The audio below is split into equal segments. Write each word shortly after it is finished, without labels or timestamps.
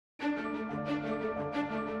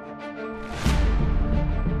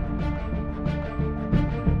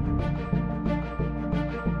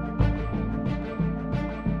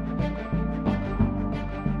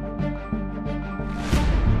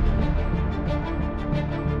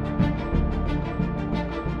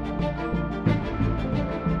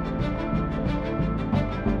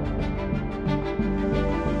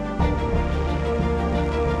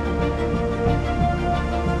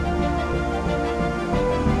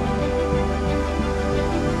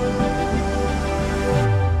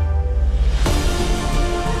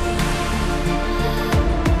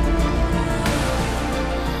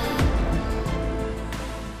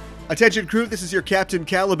Attention crew, this is your Captain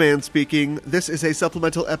Caliban speaking. This is a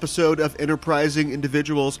supplemental episode of Enterprising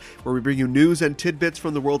Individuals, where we bring you news and tidbits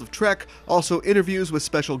from the world of Trek, also interviews with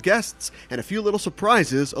special guests, and a few little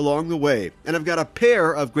surprises along the way. And I've got a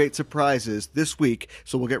pair of great surprises this week,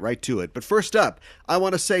 so we'll get right to it. But first up, I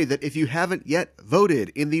want to say that if you haven't yet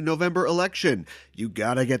voted in the November election, you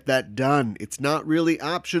gotta get that done. It's not really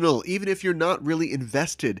optional, even if you're not really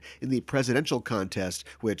invested in the presidential contest,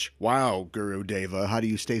 which, wow, Guru Deva, how do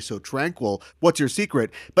you stay so tranquil? What's your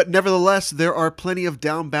secret? But nevertheless, there are plenty of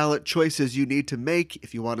down-ballot choices you need to make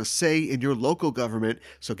if you want a say in your local government,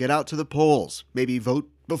 so get out to the polls. Maybe vote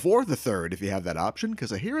before the 3rd if you have that option,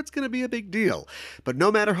 because I hear it's going to be a big deal. But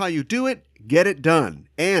no matter how you do it, get it done.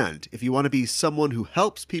 And if you want to be someone who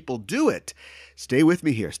helps people do it, stay with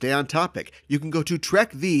me here, stay on topic. You can go to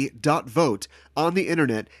trekthee.vote on the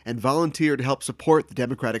internet and volunteer to help support the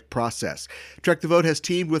democratic process. Trek the Vote has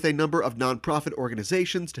teamed with a number of nonprofit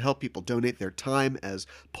organizations to help people donate their time as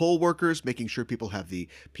poll workers, making sure people have the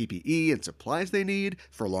PPE and supplies they need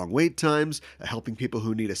for long wait times, helping people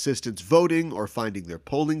who need assistance voting or finding their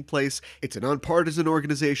polling place. It's a nonpartisan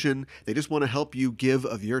organization. They just want to help you give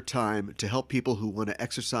of your time to help people who want to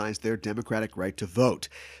exercise their democratic right to vote.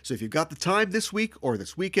 So if you've got the time this week or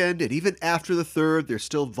this weekend, and even after the 3rd, there's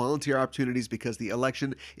still volunteer opportunities because the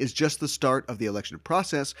election is just the start of the election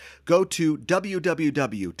process. Go to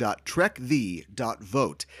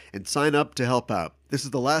www.trekthee.vote and sign up to help out. This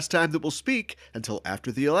is the last time that we'll speak until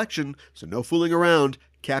after the election, so no fooling around.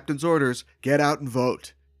 Captain's orders, get out and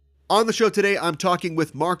vote. On the show today, I'm talking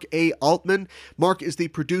with Mark A. Altman. Mark is the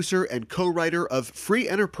producer and co-writer of Free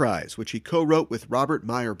Enterprise, which he co-wrote with Robert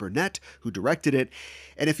Meyer Burnett, who directed it.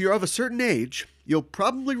 And if you're of a certain age, you'll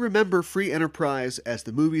probably remember Free Enterprise as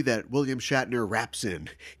the movie that William Shatner raps in.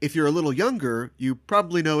 If you're a little younger, you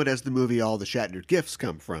probably know it as the movie all the Shatner gifts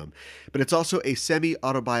come from. But it's also a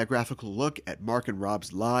semi-autobiographical look at Mark and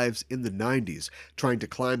Rob's lives in the 90s, trying to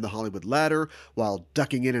climb the Hollywood ladder while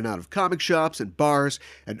ducking in and out of comic shops and bars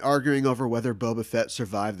and arguing over whether Boba Fett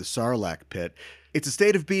survived the Sarlacc pit. It's a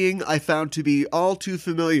state of being I found to be all too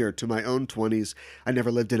familiar to my own 20s. I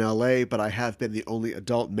never lived in LA, but I have been the only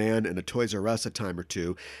adult man in a Toys R Us a time or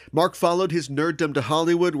two. Mark followed his nerddom to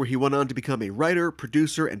Hollywood, where he went on to become a writer,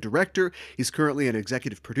 producer, and director. He's currently an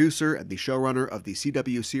executive producer and the showrunner of the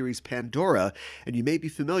CW series Pandora, and you may be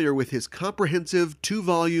familiar with his comprehensive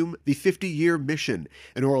 2-volume The 50-Year Mission,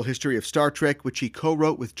 an oral history of Star Trek, which he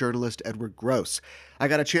co-wrote with journalist Edward Gross. I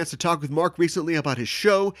got a chance to talk with Mark recently about his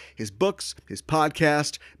show, his books, his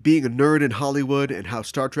podcast, being a nerd in Hollywood, and how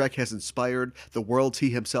Star Trek has inspired the worlds he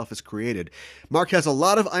himself has created. Mark has a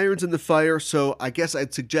lot of irons in the fire, so I guess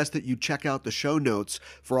I'd suggest that you check out the show notes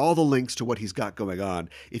for all the links to what he's got going on.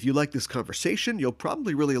 If you like this conversation, you'll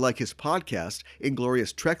probably really like his podcast,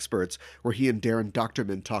 Inglorious Treksperts, where he and Darren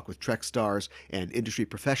Doctorman talk with Trek stars and industry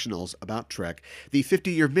professionals about Trek. The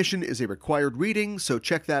 50-Year Mission is a required reading, so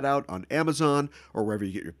check that out on Amazon or wherever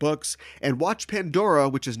you get your books, and watch Pandora,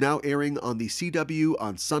 which is now airing on the CW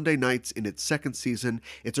on Sunday nights in its 2nd season.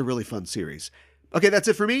 It's a really fun series. Okay, that's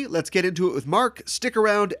it for me. Let's get into it with Mark. Stick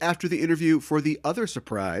around after the interview for the other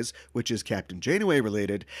surprise, which is Captain Janeway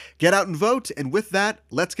related. Get out and vote, and with that,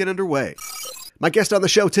 let's get underway. My guest on the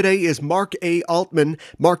show today is Mark A. Altman.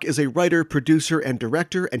 Mark is a writer, producer, and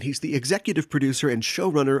director, and he's the executive producer and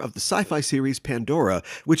showrunner of the sci-fi series Pandora,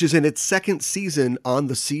 which is in its 2nd season on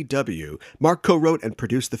the CW. Mark co-wrote and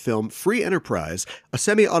produced the film Free Enterprise, a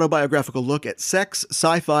semi-autobiographical look at sex,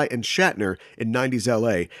 sci-fi, and Shatner in 90s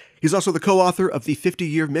LA. He's also the co-author of The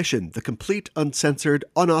 50-Year Mission, the complete, uncensored,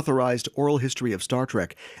 unauthorized oral history of Star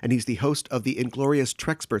Trek, and he's the host of the Inglorious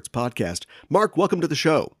Treksperts podcast. Mark, welcome to the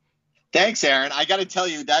show. Thanks, Aaron. I got to tell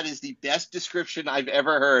you, that is the best description I've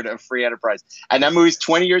ever heard of Free Enterprise. And that movie's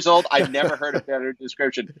 20 years old. I've never heard a better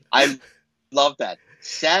description. I love that.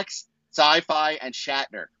 Sex, sci-fi, and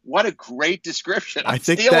Shatner. What a great description. I'm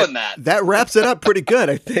stealing that. That wraps it up pretty good,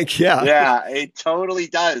 I think. Yeah. Yeah, it totally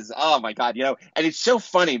does. Oh, my God. And it's so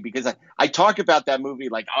funny because I talk about that movie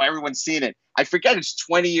like, oh, everyone's seen it. I forget it's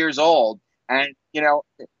 20 years old. And,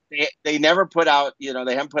 they never put out, they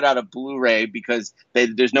haven't put out a Blu-ray because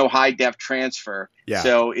there's no high def transfer. Yeah.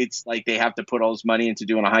 So it's like they have to put all this money into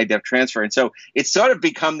doing a high def transfer. And so it's sort of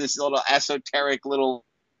become this little esoteric little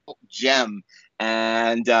gem.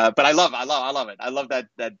 And but I love it. I love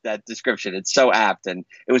that description. It's so apt. And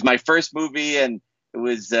it was my first movie, and it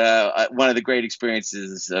was one of the great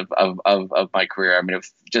experiences of my career. I mean, it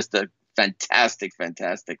was just a fantastic,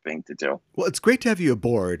 fantastic thing to do. Well, it's great to have you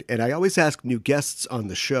aboard, and I always ask new guests on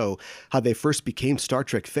the show how they first became Star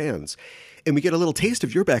Trek fans. And we get a little taste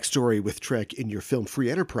of your backstory with Trek in your film Free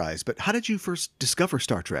Enterprise, but how did you first discover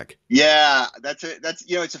Star Trek? Yeah, that's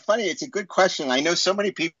it's a good question. I know so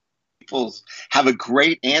many people have a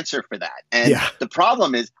great answer for that. And the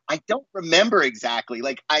problem is I don't remember exactly.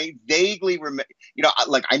 Like I vaguely remember,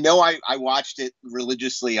 like I know I watched it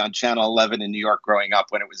religiously on Channel 11 in New York growing up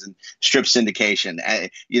when it was in strip syndication. And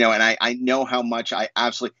I know how much I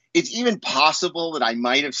absolutely, it's even possible that I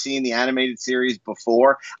might have seen the animated series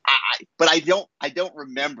before, but I don't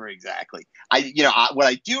remember exactly. What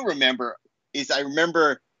I do remember is I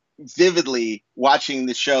remember vividly watching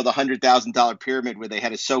the show, The $100,000 Pyramid, where they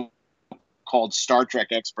had a called Star Trek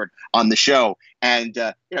expert on the show. And,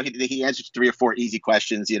 he answered 3 or 4 easy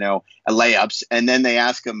questions, layups. And then they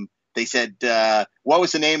asked him, they said, what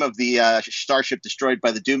was the name of the starship destroyed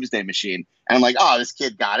by the Doomsday Machine? And I'm like, oh, this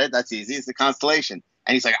kid got it. That's easy. It's the Constellation.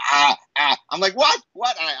 And he's like, I'm like, what?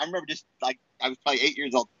 I remember just like, I was probably 8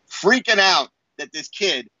 years old, freaking out that this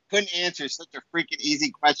kid couldn't answer such a freaking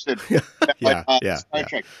easy question. Star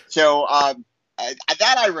Trek. So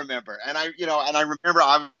that I remember. And I remember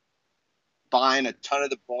I'm buying a ton of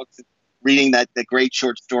the books, reading the great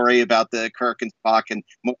short story about the Kirk and Spock and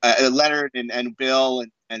Leonard and Bill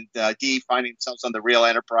and Dee finding themselves on the real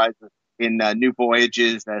Enterprise in New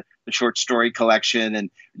Voyages, the short story collection, and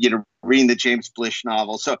reading the James Blish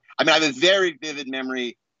novel. So I have a very vivid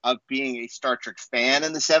memory of being a Star Trek fan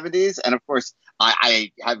in the 70s, and of course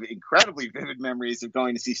I have incredibly vivid memories of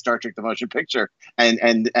going to see Star Trek the Motion Picture and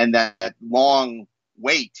that long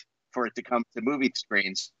wait for it to come to movie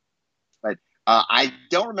screens. But I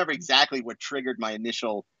don't remember exactly what triggered my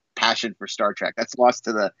initial passion for Star Trek. That's lost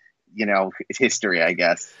to the, history, I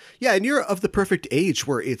guess. Yeah, and you're of the perfect age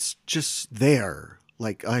where it's just there.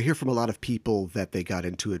 Like, I hear from a lot of people that they got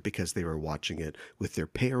into it because they were watching it with their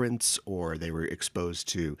parents or they were exposed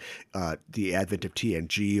to the advent of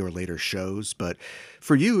TNG or later shows. But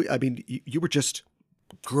for you, you were just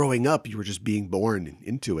growing up. You were just being born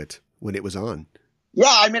into it when it was on.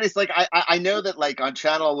 Yeah, it's like I know that like on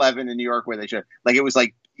Channel 11 in New York where they show like it was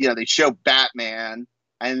like they show Batman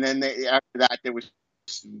and then after that there was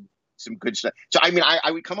some good stuff. So I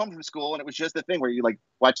would come home from school and it was just the thing where you like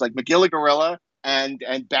watch like McGilla Gorilla and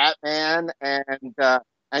Batman and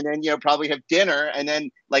then probably have dinner and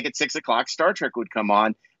then like at 6 o'clock Star Trek would come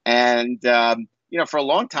on and for a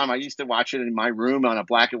long time I used to watch it in my room on a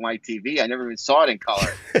black and white TV. I never even saw it in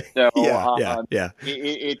color. So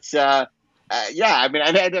it's.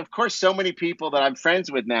 And of course, so many people that I'm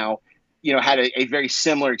friends with now, had a very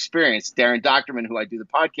similar experience. Darren Doctorman, who I do the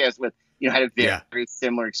podcast with, had a very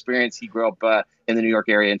similar experience. He grew up in the New York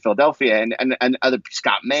area in Philadelphia, and other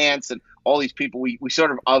Scott Mance and all these people. We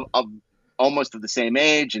sort of almost of the same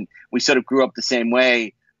age, and we sort of grew up the same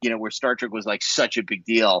way. Where Star Trek was like such a big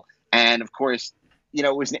deal, and of course,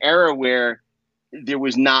 it was an era where there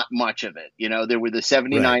was not much of it. There were the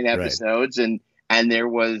 79 episodes, and there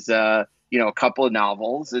was. A couple of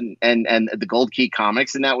novels and the Gold Key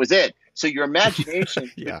comics, and that was it. So your imagination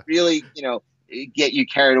could really, get you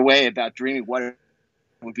carried away about dreaming what it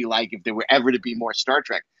would be like if there were ever to be more Star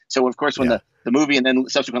Trek. So of course, when the movie and then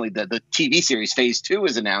subsequently the TV series Phase 2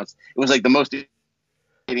 was announced, it was like the most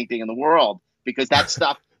exciting thing in the world because that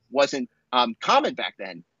stuff wasn't common back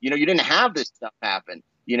then. You didn't have this stuff happen,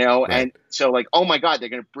 and so like, oh my God, they're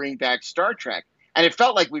going to bring back Star Trek. And it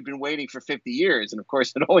felt like we'd been waiting for 50 years. And of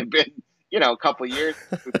course, it only been, a couple of years.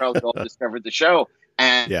 We probably all discovered the show.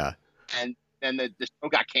 And then the show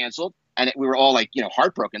got canceled. And we were all like,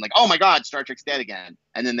 heartbroken. Like, oh my God, Star Trek's dead again.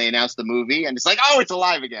 And then they announced the movie. And it's like, oh, it's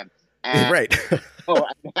alive again. And,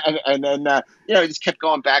 and then, it just kept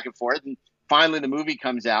going back and forth. And finally, the movie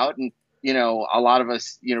comes out. And, a lot of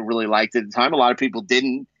us, really liked it at the time. A lot of people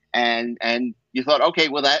didn't. And you thought, okay,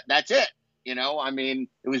 well, that's it.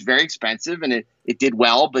 It was very expensive and it did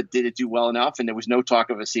well, but did it do well enough? And there was no talk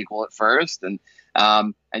of a sequel at first. And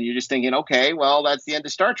you're just thinking, okay, well, that's the end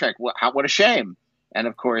of Star Trek. What a shame. And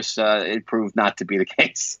of course, it proved not to be the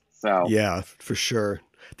case. So yeah, for sure.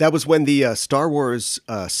 That was when the Star Wars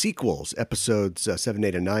sequels, episodes 7,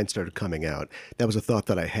 8, and 9 started coming out. That was a thought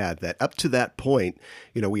that I had, that up to that point,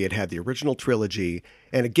 we had the original trilogy.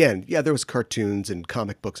 And again, there was cartoons and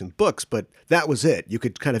comic books and books, but that was it. You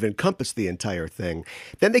could kind of encompass the entire thing.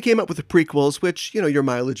 Then they came up with the prequels, which, your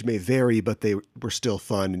mileage may vary, but they were still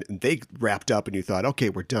fun. And they wrapped up and you thought, okay,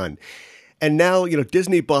 we're done. And now,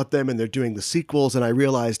 Disney bought them and they're doing the sequels. And I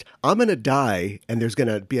realized I'm going to die and there's going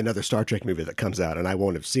to be another Star Trek movie that comes out and I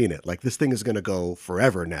won't have seen it. Like, this thing is going to go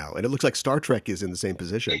forever now. And it looks like Star Trek is in the same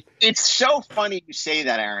position. It's so funny you say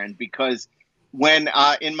that, Aaron, because when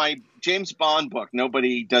in my James Bond book,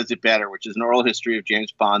 Nobody Does It Better, which is an oral history of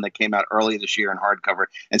James Bond that came out early this year in hardcover,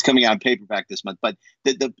 and it's coming out in paperback this month. But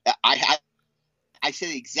I said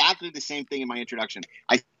exactly the same thing in my introduction.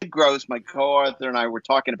 I said Gross, my co-author, and I were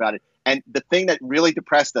talking about it. And the thing that really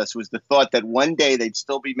depressed us was the thought that one day they'd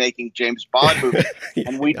still be making James Bond movies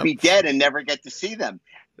and we'd be dead and never get to see them.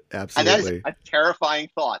 Absolutely. And that is a terrifying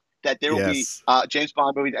thought, that there will be James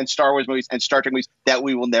Bond movies and Star Wars movies and Star Trek movies that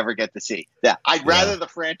we will never get to see. Yeah, I'd rather the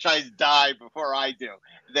franchise die before I do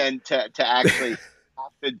than to actually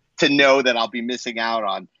have to know that I'll be missing out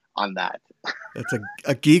on that. That's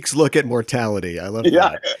a geek's look at mortality. I love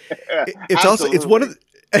that. It's also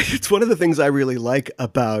it's one of the things I really like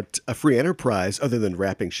about a free enterprise, other than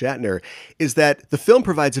rapping Shatner, is that the film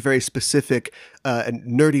provides a very specific and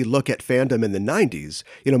nerdy look at fandom in the 90s.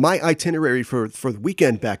 My itinerary for the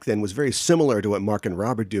weekend back then was very similar to what Mark and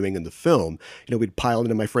Rob are doing in the film. We'd pile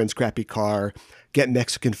into my friend's crappy car, get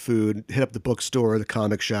Mexican food, hit up the bookstore, the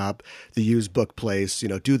comic shop, the used book place,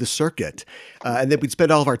 do the circuit. And then we'd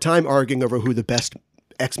spend all of our time arguing over who the best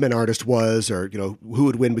X-Men artist was, or, who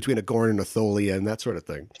would win between a Gorn and a Thalia and that sort of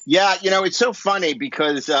thing. Yeah. It's so funny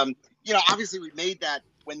because, obviously we made that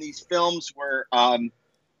when these films were,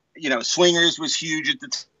 Swingers was huge at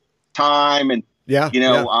the time. And,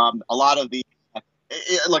 a lot of the,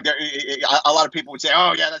 look, a lot of people would say,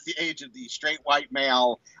 oh yeah, that's the age of the straight white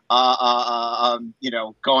male, going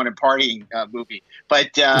and partying movie.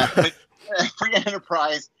 But Free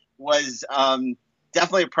Enterprise was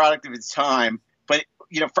definitely a product of its time. But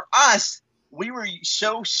for us, we were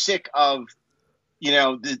so sick of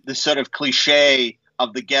the sort of cliche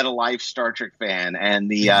of the get a life Star Trek fan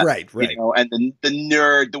and the right. And the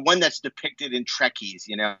nerd, the one that's depicted in Trekkies,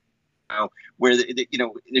 where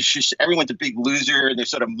it's just everyone's a big loser and they're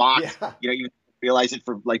sort of mocked. You realize it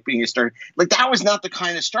for like being a Star. Like, that was not the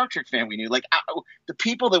kind of Star Trek fan we knew. Like, the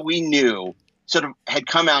people that we knew sort of had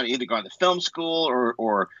come out, either gone to film school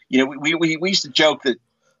or we used to joke that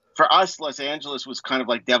for us, Los Angeles was kind of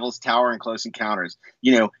like Devil's Tower and Close Encounters.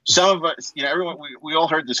 Some of us, everyone, we all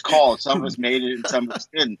heard this call. Some of us made it and some of us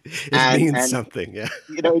didn't. It means something, yeah.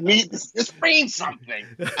 It means something.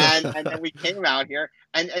 And then we came out here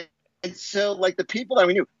and so, like, the people that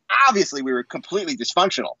we knew, obviously we were completely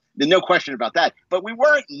dysfunctional. There's no question about that. But we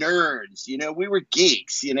weren't nerds, we were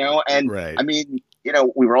geeks, and right. I mean,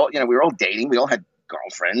 we were all dating. We all had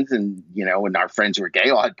girlfriends and, and our friends who were gay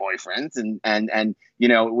all had boyfriends and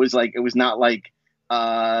it was not like,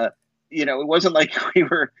 it wasn't like we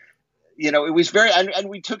were, it was very, and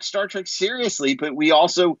we took Star Trek seriously, but we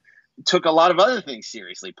also took a lot of other things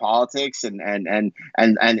seriously, politics and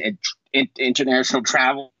international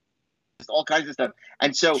travel, all kinds of stuff.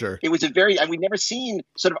 And so It was and we'd never seen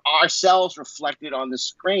sort of ourselves reflected on the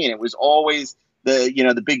screen. It was always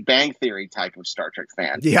the Big Bang Theory type of Star Trek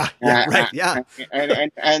fan. Yeah, right. Yeah.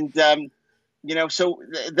 So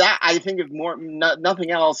that, I think, if nothing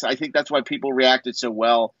else, I think that's why people reacted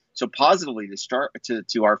so positively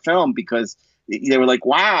to our film, because they were like,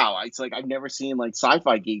 wow, it's like, I've never seen like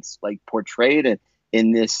sci-fi geeks like portrayed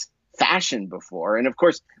in this fashion before. And of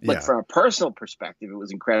course, like from a personal perspective, it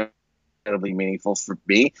was incredibly meaningful for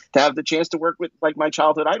me to have the chance to work with like my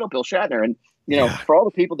childhood idol, Bill Shatner. And, for all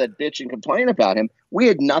the people that bitch and complain about him, we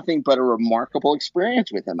had nothing but a remarkable experience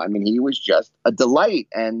with him. I mean, he was just a delight.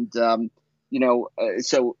 And, we always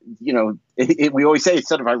say it's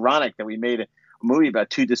sort of ironic that we made a movie about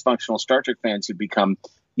two dysfunctional Star Trek fans who become,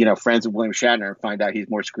 friends of William Shatner and find out he's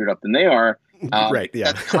more screwed up than they are. Right.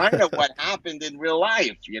 Yeah. That's kind of what happened in real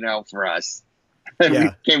life, for us. We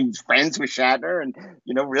became friends with Shatner and,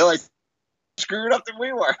 realized screwed up than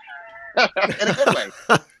we were in a good way.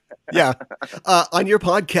 Yeah. On your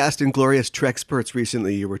podcast, Inglorious Trexperts,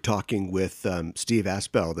 recently, you were talking with Steve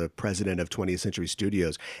Aspel, the president of 20th Century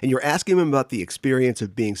Studios, and you were asking him about the experience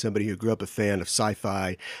of being somebody who grew up a fan of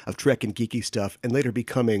sci-fi, of Trek and geeky stuff, and later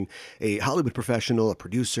becoming a Hollywood professional, a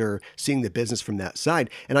producer, seeing the business from that side.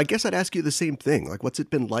 And I guess I'd ask you the same thing. Like, what's it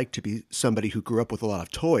been like to be somebody who grew up with a lot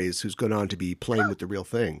of toys, who's gone on to be playing with the real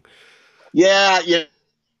thing? Yeah.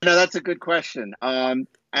 That's a good question.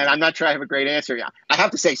 And I'm not sure I have a great answer. I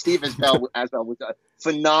have to say, Steve Aspel was a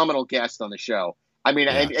phenomenal guest on the show. I mean,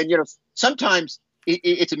 and sometimes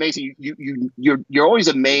it's amazing. You're always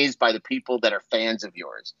amazed by the people that are fans of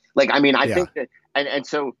yours. Like, I mean, I think that, and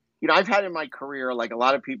so, I've had in my career, like, a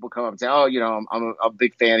lot of people come up and say, oh, I'm a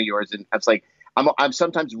big fan of yours. And it's like, I'm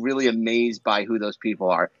sometimes really amazed by who those people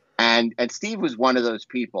are. And Steve was one of those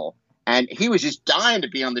people, and he was just dying to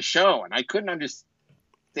be on the show, and I couldn't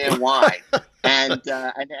understand why. And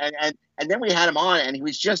then we had him on, and he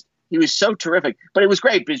was so terrific. But it was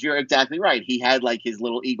great because you're exactly right. He had like his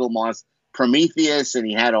little Eagle Moss Prometheus, and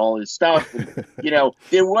he had all his stuff. And,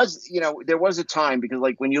 there was a time, because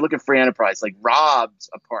like when you look at Free Enterprise, like Rob's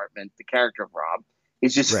apartment, the character of Rob,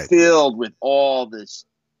 is just filled with all this,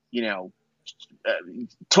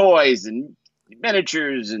 toys and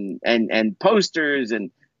miniatures and posters and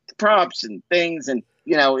props and things. And,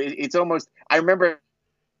 it's almost, I remember,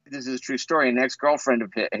 this is a true story, an ex-girlfriend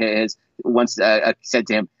of his once said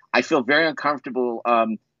to him, I feel very uncomfortable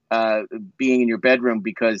being in your bedroom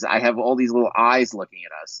because I have all these little eyes looking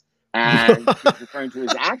at us. And he's referring to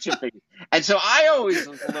his action figures. And so I always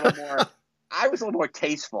was a little more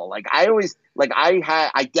tasteful. Like I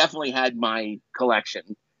definitely had my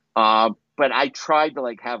collection. But I tried to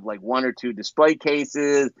like have like one or two display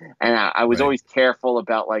cases, and I was always careful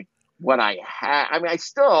about like what I had. I mean, I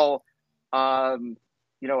still, have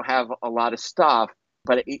a lot of stuff,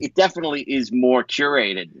 but it definitely is more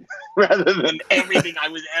curated rather than everything I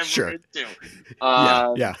was ever into.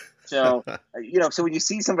 Yeah. So, so when you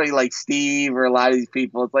see somebody like Steve or a lot of these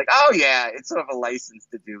people, it's like, oh yeah, it's sort of a license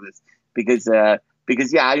to do this because I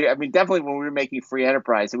mean, definitely when we were making Free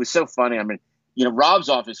Enterprise, it was so funny. I mean, Rob's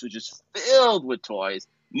office was just filled with toys.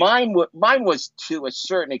 Mine was to a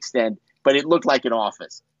certain extent, but it looked like an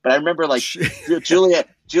office. But I remember like Juliet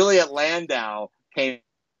Landau came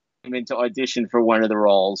into audition for one of the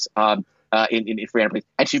roles in Free Enterprise,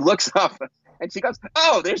 and she looks up and she goes,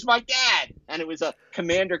 "Oh, there's my dad!" And it was a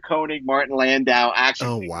Commander Koenig Martin Landau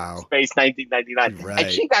action figure, Space 1999, right.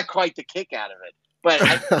 and she got quite the kick out of it. But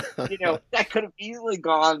that could have easily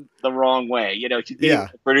gone the wrong way. She's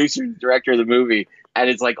the producer and director of the movie, and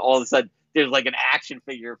it's like all of a sudden there's like an action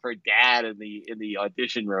figure for Dad in the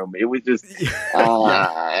audition room. It was just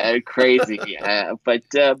crazy. But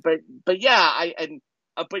that's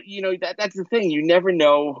the thing. You never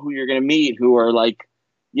know who you're going to meet who are like,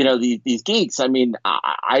 these geeks. I mean,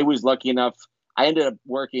 I was lucky enough. I ended up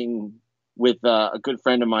working with a good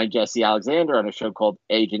friend of mine, Jesse Alexander, on a show called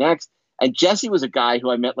Agent X. And Jesse was a guy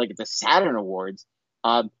who I met like at the Saturn Awards,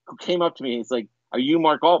 who came up to me and he's like, "Are you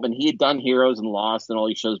Mark Altman?" He had done Heroes and Lost and all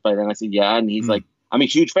these shows by then. I said, "Yeah." And he's like, "I'm a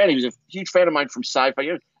huge fan." He was a huge fan of mine from Sci-Fi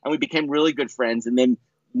years, and we became really good friends. And then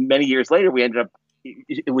many years later, we ended up.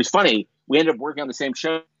 It was funny. We ended up working on the same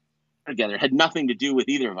show together. It had nothing to do with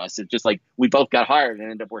either of us. It's just like we both got hired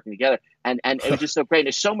and ended up working together. And it was just so great.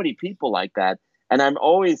 There's so many people like that, and I'm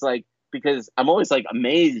always like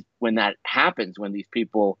amazed when that happens, when these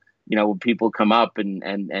people. When people come up and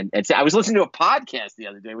say, I was listening to a podcast the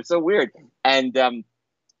other day. It was so weird. And it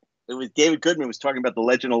was David Goodman was talking about the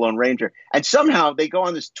Legend of Lone Ranger. And somehow they go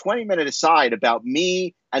on this 20-minute aside about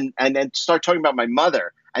me and then start talking about my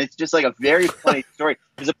mother. And it's just like a very funny story.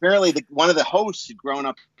 Because apparently one of the hosts had grown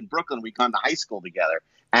up in Brooklyn. We'd gone to high school together.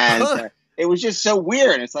 And it was just so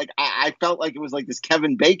weird. It's like I felt like it was like this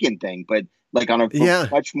Kevin Bacon thing, but like on a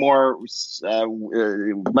much more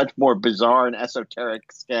bizarre and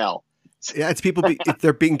esoteric scale. Yeah, it's people.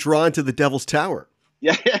 They're being drawn to the Devil's Tower.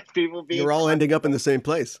 Yeah, people being. You're all ending up in the same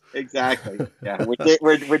place. Exactly. Yeah,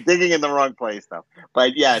 we're digging in the wrong place though.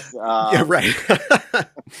 But yes. Yeah, right.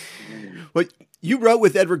 Well, you wrote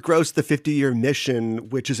with Edward Gross The 50-Year Mission,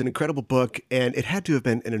 which is an incredible book, and it had to have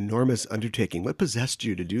been an enormous undertaking. What possessed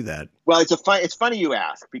you to do that? Well, it's funny you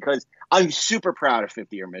ask, because I'm super proud of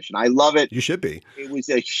 50-Year Mission. I love it. You should be. It was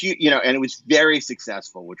a huge, and it was very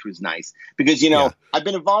successful, which was nice because I've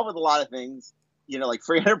been involved with a lot of things, like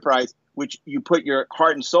Free Enterprise, which you put your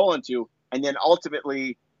heart and soul into, and then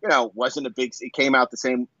ultimately, wasn't a big. It came out the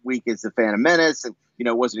same week as The Phantom Menace, and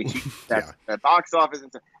wasn't a huge that box office,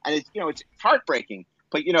 and it's it's heartbreaking.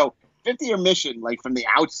 But 50-Year Mission, like from the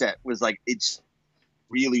outset, was like it's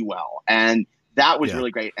really well, and that was really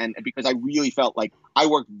great. And because I really felt like I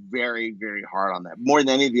worked very, very hard on that, more than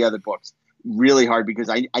any of the other books, really hard, because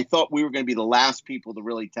I thought we were going to be the last people to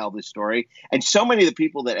really tell this story, and so many of the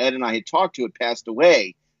people that Ed and I had talked to had passed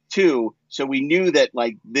away too. So we knew that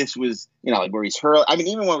like this was, like Maurice Hurley. I mean,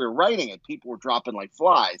 even when we were writing it, people were dropping like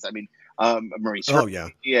flies. I mean, Maurice Hurley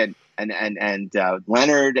and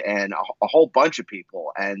Leonard and a whole bunch of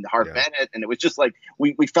people and Harv Bennett. And it was just like,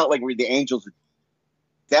 we felt like we were the angels of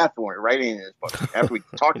death when we were writing this book. After we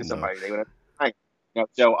talked to somebody, they would have,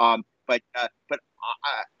 but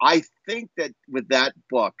I think that with that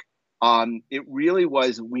book, it really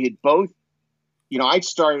was, we had both, I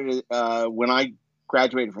started, when I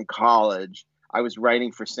graduated from college, I was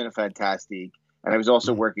writing for Cinefantastique, and I was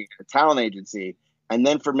also working at a talent agency. And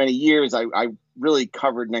then for many years, I really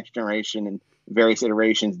covered Next Generation and various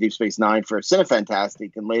iterations, Deep Space Nine for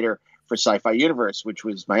Cinefantastic, and later for Sci-Fi Universe, which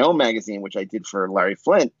was my own magazine, which I did for Larry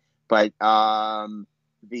Flint. But I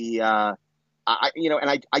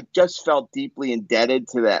just felt deeply indebted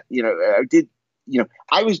to that.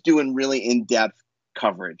 I was doing really in-depth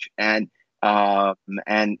coverage, and I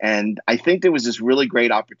think there was this really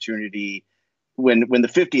great opportunity when the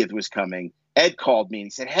 50th was coming. Ed called me and he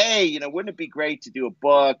said, "Hey, wouldn't it be great to do a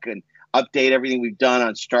book and update everything we've done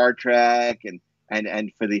on Star Trek and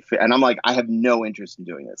I'm like, I have no interest in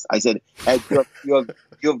doing this." I said, "Ed, you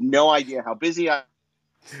have no idea how busy I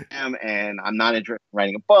am, and I'm not interested in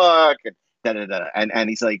writing a book." And da da da. And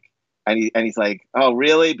he's like, he's like, "Oh,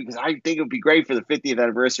 really? Because I think it would be great for the 50th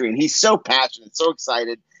anniversary." And he's so passionate, so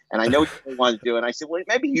excited, and I know you want to do it. And I said, "Well,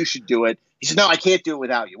 maybe you should do it." He said, "No, I can't do it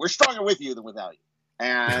without you. We're stronger with you than without you."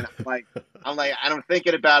 And I'm like, I'm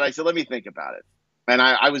thinking about it. I said, "Let me think about it." And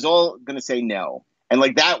I was all going to say no. And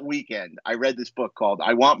like that weekend, I read this book called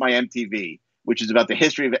I Want My MTV, which is about the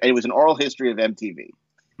history of it was an oral history of MTV.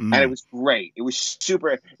 And it was great. It was super.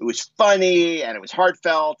 It was funny, and it was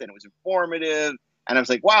heartfelt, and it was informative. And I was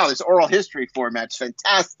like, wow, this oral history format's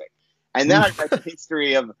fantastic. And then I read the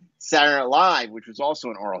history of Saturday Night Live, which was also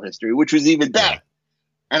an oral history, which was even better. Yeah.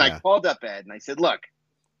 And I called up Ed, and I said, "Look,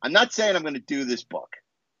 I'm not saying I'm going to do this book,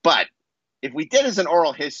 but if we did as an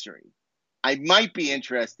oral history, I might be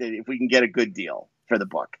interested if we can get a good deal for the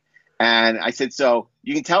book." And I said, "So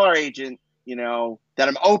you can tell our agent, that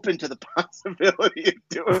I'm open to the possibility of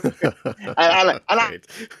doing it." and I,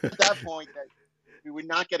 at that point, that we would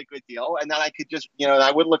not get a good deal, and then I could just,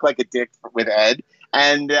 I wouldn't look like a dick with Ed,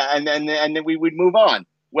 and then we would move on.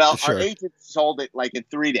 Well, our agent sold it like in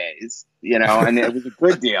 3 days, and it was a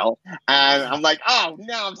good deal. And I'm like, oh,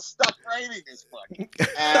 now I'm stuck writing this book.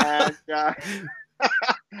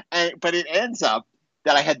 But it ends up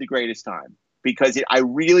that I had the greatest time because I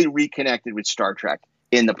really reconnected with Star Trek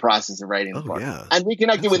in the process of writing the book. Yeah. And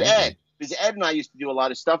reconnected with Ed, because Ed and I used to do a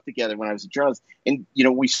lot of stuff together when I was a journalist. And,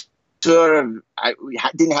 we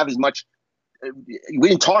didn't have as much, we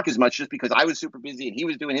didn't talk as much just because I was super busy and he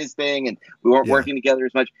was doing his thing and we weren't working together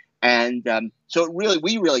as much. And so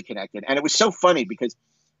we really connected. And it was so funny because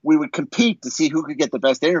we would compete to see who could get the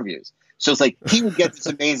best interviews. So it's like he would get this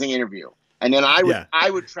amazing interview. And then I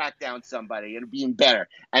would track down somebody and it'd be even better.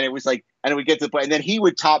 And it was like, and it would get to the point, and then he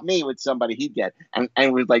would top me with somebody he'd get.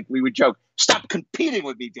 And we would joke, "Stop competing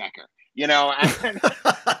with me, Decker." And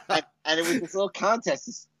it was this little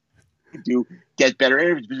contest to get better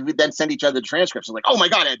interviews. We'd then send each other the transcripts. I'm like, "Oh my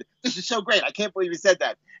God, Ed, this is so great. I can't believe you said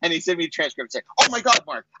that." And he sent me a transcript and said, "Oh my God,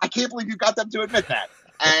 Mark, I can't believe you got them to admit that."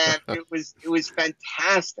 And it was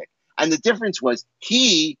fantastic. And the difference was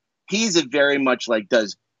he's a very much like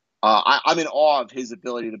does, I'm in awe of his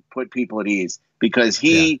ability to put people at ease because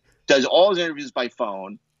he does all his interviews by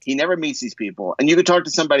phone. He never meets these people. And you could talk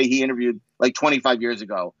to somebody he interviewed like 25 years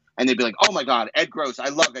ago, and they'd be like, "Oh my God, Ed Gross. I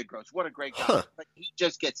love Ed Gross. What a great guy." Huh. Like, he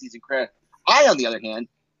just gets these incredible. I, on the other hand,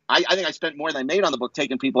 I think I spent more than I made on the book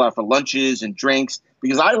taking people out for lunches and drinks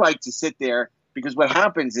because I like to sit there because what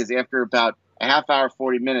happens is after about a half hour,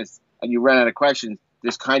 40 minutes, and you run out of questions,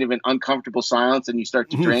 there's kind of an uncomfortable silence and you start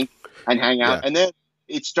to drink and hang out. Yeah. And then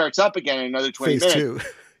it starts up again in another 20 Phase minutes. 2.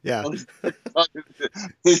 Yeah.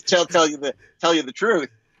 Just tell you the truth.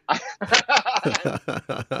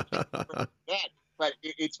 But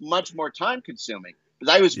it's much more time consuming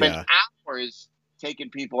because I would spend hours taking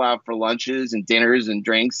people out for lunches and dinners and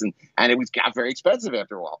drinks and it got very expensive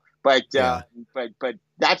after a while. But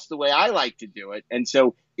that's the way I like to do it. And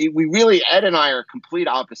so Ed and I are complete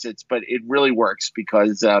opposites, but it really works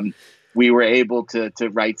because we were able to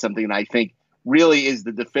write something that I think really is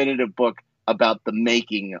the definitive book about the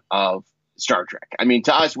making of Star Trek. I mean,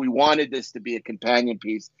 to us, we wanted this to be a companion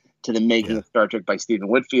piece to the making of Star Trek by Stephen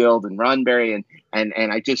Whitfield and Roddenberry. And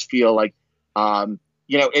I just feel like, and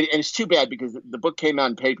it's too bad because the book came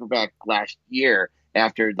out in paperback last year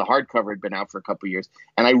after the hardcover had been out for a couple of years.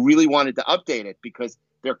 And I really wanted to update it because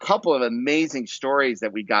there are a couple of amazing stories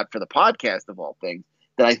that we got for the podcast of all things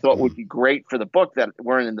that I thought would be great for the book that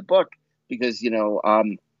weren't in the book because,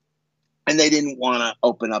 and they didn't want to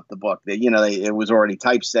open up the book. It was already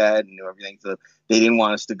typeset and everything, so they didn't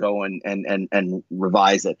want us to go and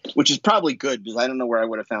revise it, which is probably good because I don't know where I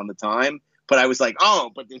would have found the time. But I was like,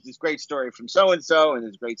 oh, but there's this great story from so and so, and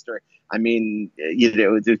this great story. I mean,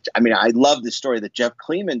 I love the story that Jeff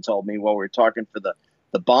Kleeman told me while we were talking for the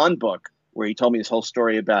Bond book, where he told me this whole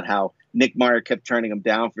story about how Nick Meyer kept turning him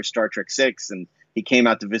down for Star Trek VI, and he came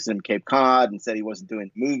out to visit him in Cape Cod and said he wasn't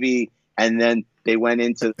doing the movie. And then they went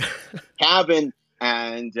into the cabin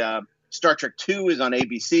and Star Trek 2 is on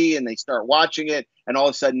ABC, and they start watching it, and all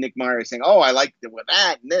of a sudden Nick Meyer is saying, "Oh, I liked it with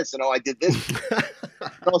that and this, and oh, I did this." All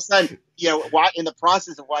of a sudden, in the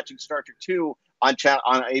process of watching Star Trek 2 on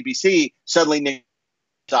ABC, suddenly Nick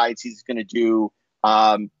decides he's going to do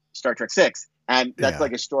Star Trek 6. And that's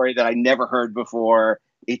like a story that I never heard before.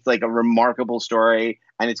 It's like a remarkable story.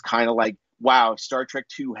 And it's kind of like, wow, if Star Trek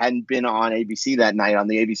 2 hadn't been on ABC that night on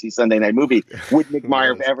the ABC Sunday Night Movie, would Nick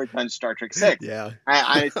Meyer have ever done Star Trek 6? Yeah.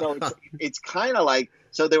 So it's kind of like,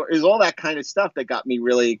 so there is all that kind of stuff that got me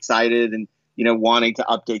really excited and, wanting to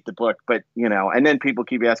update the book. But, and then people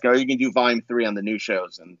keep asking, you can do volume 3 on the new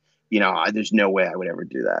shows. And, there's no way I would ever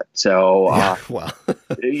do that. So, well,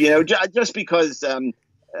 just because,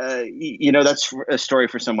 that's a story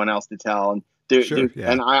for someone else to tell.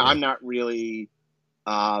 And I'm not really,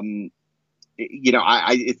 there's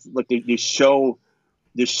so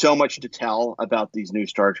much to tell about these new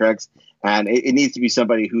Star Treks, and it needs to be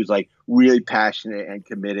somebody who's like really passionate and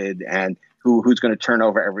committed, and who's going to turn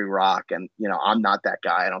over every rock. And I'm not that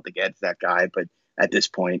guy. I don't think Ed's that guy, but at this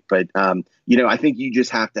point, I think you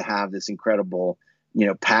just have to have this incredible,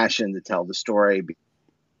 passion to tell the story,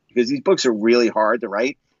 because these books are really hard to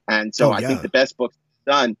write. And so I think the best books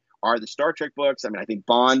done are the Star Trek books. I mean, I think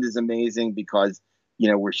Bond is amazing because,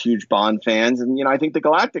 we're huge Bond fans. And, I think the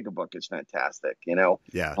Galactica book is fantastic,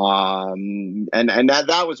 Yeah. And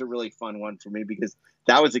that was a really fun one for me, because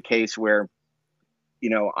that was a case where,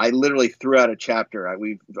 I literally threw out a chapter.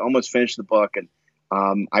 We've almost finished the book, and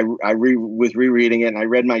I was rereading it, and I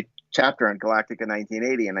read my chapter on Galactica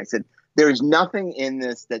 1980, and I said, there is nothing in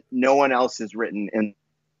this that no one else has written in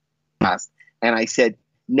the past. And I said,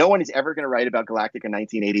 no one is ever going to write about Galactica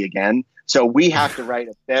 1980 again. So we have to write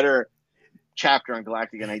a better chapter on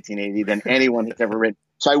Galactica 1980 than anyone has ever written.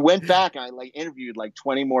 So I went back and I interviewed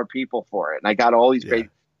 20 more people for it. And I got all these great,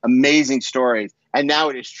 amazing stories. And now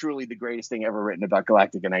it is truly the greatest thing ever written about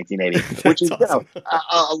Galactica 1980, which is awesome.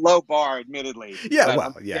 A low bar, admittedly. Yeah,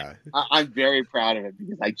 I'm very proud of it,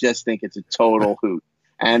 because I just think it's a total hoot.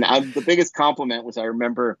 And the biggest compliment was, I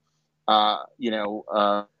remember,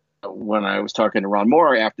 when I was talking to Ron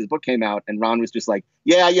Moore after the book came out, and Ron was just like,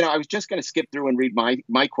 I was just going to skip through and read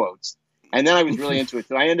my quotes. And then I was really into it.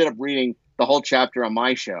 So I ended up reading the whole chapter on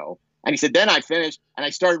my show. And he said, then I finished and I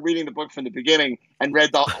started reading the book from the beginning and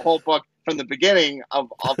read the whole book from the beginning of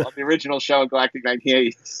the original show, Galactic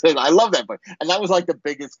 1980. So I love that book. And that was the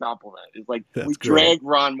biggest compliment. It's like, we dragged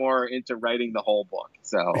Ron Moore into writing the whole book.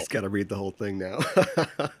 So he's got to read the whole thing now.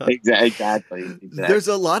 Exactly. There's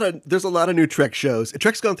a lot of new Trek shows.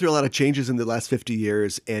 Trek's gone through a lot of changes in the last 50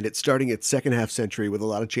 years, and it's starting its second half century with a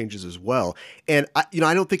lot of changes as well. And I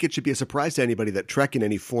don't think it should be a surprise to anybody that Trek in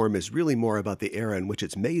any form is really more about the era in which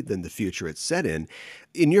it's made than the future it's set in.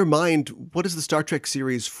 In your mind, what is the Star Trek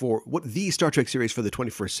series for the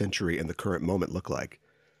 21st century and the current moment look like?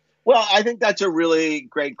 Well, I think that's a really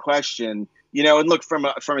great question. And look, from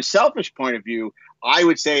a selfish point of view, I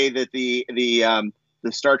would say that the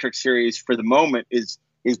Star Trek series for the moment is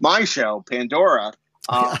my show, Pandora.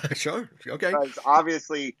 Sure. Okay. Because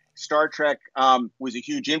obviously Star Trek was a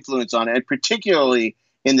huge influence on it, and particularly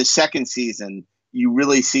in the second season, you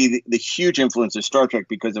really see the huge influence of Star Trek,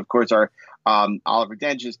 because, of course, our Oliver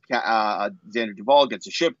Dent's Xander Duvall gets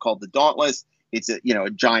a ship called the Dauntless. It's a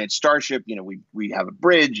giant starship. We have a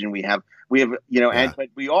bridge, and we have but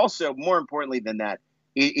we also, more importantly than that,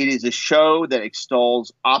 it is a show that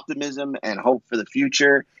extols optimism and hope for the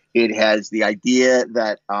future. It has the idea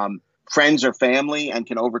that friends are family and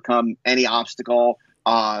can overcome any obstacle.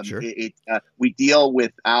 Sure. We deal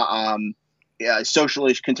with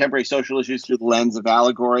contemporary social issues through the lens of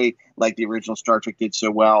allegory, like the original Star Trek did so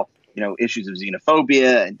well. Issues of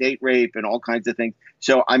xenophobia and date rape and all kinds of things.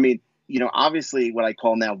 So, I mean, obviously what I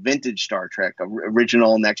call now vintage Star Trek,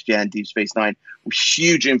 original, Next Gen, Deep Space Nine, was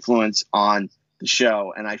huge influence on the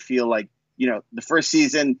show. And I feel like, the first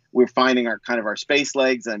season, we're finding our space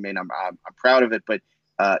legs. I mean, I'm proud of it, but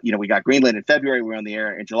we got Greenland in February. We were on the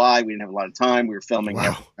air in July. We didn't have a lot of time. We were filming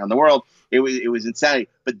around the world. It was insanity.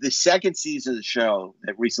 But the second season of the show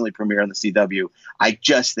that recently premiered on the CW, I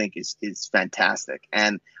just think is fantastic,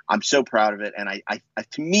 and I'm so proud of it. And I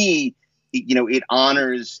to me, it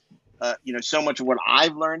honors so much of what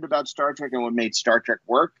I've learned about Star Trek and what made Star Trek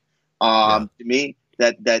work. To me,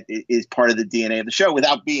 that is part of the DNA of the show,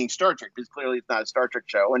 without being Star Trek, because clearly it's not a Star Trek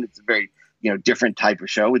show, and it's a very different type of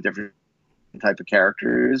show with different type of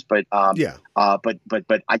characters. But but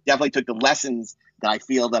I definitely took the lessons that I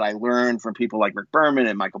feel that I learned from people like Rick Berman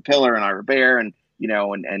and Michael Piller and Ira Behr, and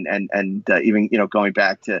even going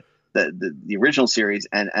back to the original series,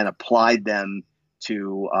 and applied them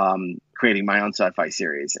to creating my own sci-fi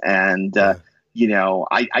series. And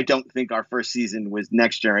I don't think our first season was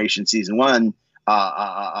Next Generation season one.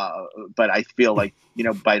 But I feel like,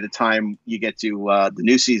 by the time you get to the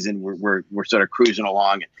new season, we're sort of cruising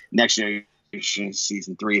along. Next Generation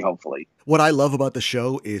season 3, hopefully. What I love about the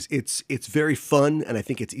show is it's very fun, and I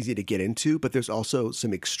think it's easy to get into, but there's also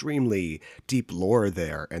some extremely deep lore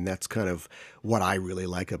there, and that's kind of what I really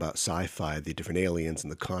like about sci-fi, the different aliens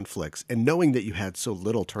and the conflicts. And knowing that you had so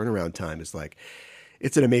little turnaround time is like,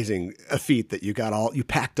 it's an amazing feat that you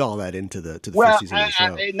packed all that into the first season of the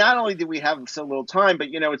show. Not only did we have so little time, but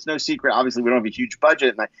it's no secret. Obviously, we don't have a huge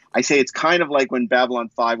budget, and I say it's kind of like when Babylon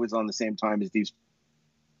 5 was on the same time as Deep Space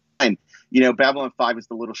Nine. Babylon 5 was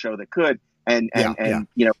the little show that could, and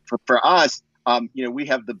for us, we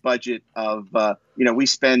have the budget of we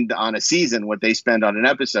spend on a season what they spend on an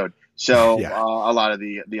episode. So a lot of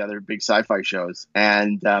the other big sci-fi shows,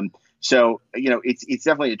 and so, it's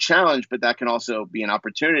definitely a challenge, but that can also be an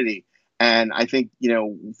opportunity. And I think,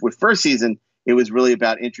 with first season, it was really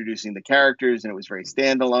about introducing the characters, and it was very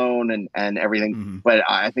standalone and everything. Mm-hmm. But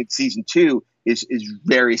I think season 2 is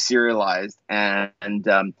very serialized, and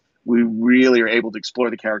we really are able to explore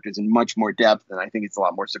the characters in much more depth. And I think it's a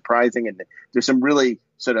lot more surprising. And there's some really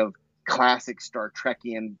sort of classic Star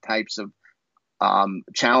Trekian types of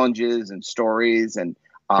challenges and stories, and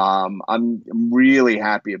I'm really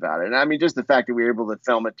happy about it. And I mean, just the fact that we were able to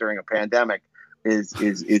film it during a pandemic is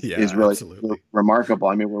really absolutely remarkable.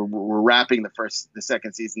 I mean, we're wrapping the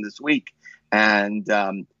second season this week, and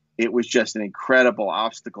it was just an incredible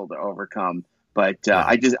obstacle to overcome. But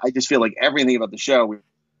I just feel like everything about the show. We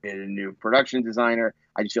had a new production designer.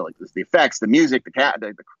 I just feel like the effects, the music, the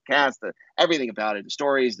cast, everything about it, the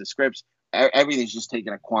stories, the scripts. Everything's just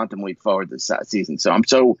taken a quantum leap forward this season. So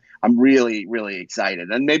I'm really, really excited.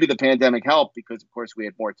 And maybe the pandemic helped because, of course, we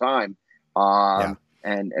had more time. But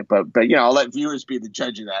I'll let viewers be the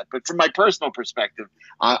judge of that. But from my personal perspective,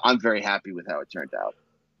 I'm very happy with how it turned out.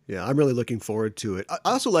 Yeah, I'm really looking forward to it. I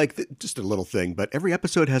also like just a little thing, but every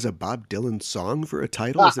episode has a Bob Dylan song for a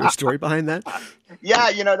title. Is there a story behind that?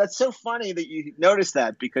 Yeah, that's so funny that you noticed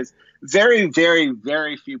that, because very, very,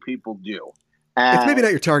 very few people do. It's maybe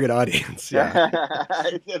not your target audience. Yeah,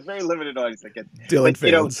 it's a very limited audience that gets Dylan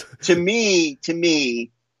fans. To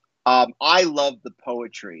me, I love the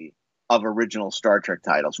poetry of original Star Trek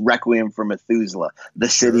titles: Requiem for Methuselah, The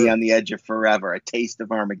City on the Edge of Forever, A Taste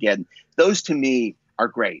of Armageddon. Those to me are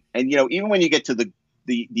great. And even when you get to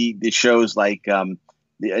the shows like the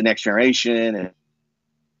Next Generation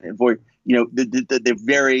and Void, they're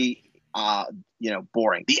very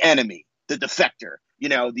boring. The Enemy, The Defector.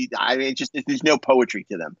 There's no poetry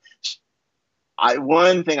to them.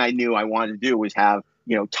 One thing I knew I wanted to do was have,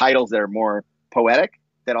 titles that are more poetic,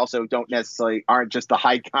 that also aren't just the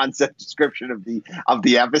high concept description of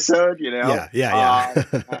the episode, Yeah.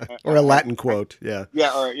 Or a Latin quote. Yeah.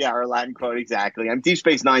 Or a Latin quote. Exactly. Deep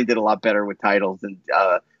Space Nine did a lot better with titles than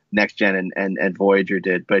Next Gen and Voyager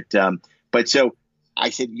did. But so I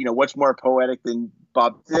said, what's more poetic than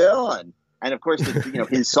Bob Dylan? And of course,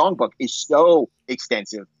 his songbook is so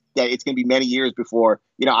extensive that it's going to be many years before,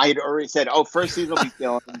 I had already said, first season will be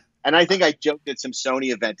Dylan. And I think I joked at some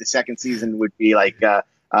Sony event, the second season would be like,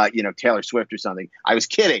 Taylor Swift or something. I was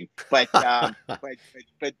kidding. But I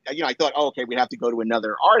thought, okay, we'd have to go to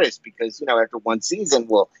another artist because, after one season,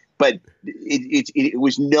 but it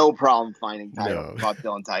was no problem finding Bob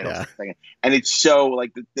Dylan titles. Yeah. And it's so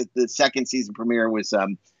like the second season premiere was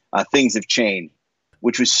Things Have Changed,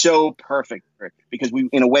 which was so perfect because we,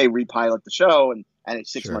 in a way, repilot the show and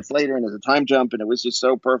it's 6 months later and there's a time jump and it was just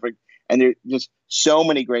so perfect. And there's just so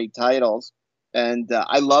many great titles. And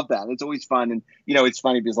I love that. It's always fun. And, it's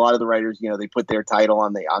funny because a lot of the writers, they put their title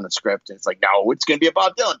on the script and it's like, no, it's going to be a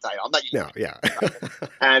Bob Dylan title. I'm not using it.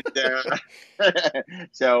 And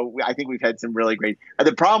so I think we've had some really great.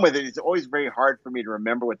 The problem with it is it's always very hard for me to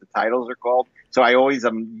remember what the titles are called. So I always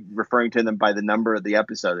am referring to them by the number of the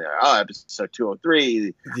episode. Episode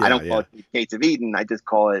 203. I don't call it Gates of Eden. I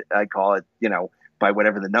call it, by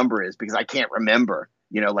whatever the number is because I can't remember.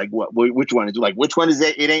 Like which one is like, which one is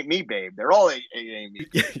it? It Ain't Me, Babe. They're all it ain't me.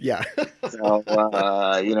 Yeah. So,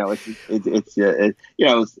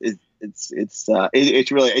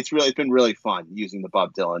 it's been really fun using the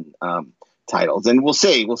Bob Dylan, titles. And we'll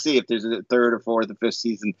see if there's a third or fourth or fifth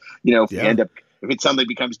season, if we end up, if it suddenly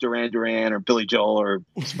becomes Duran Duran or Billy Joel or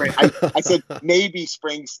Spring, I said maybe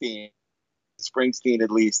Springsteen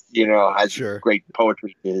at least, has great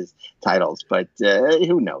poetry in his titles, but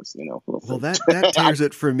who knows, Well, that tears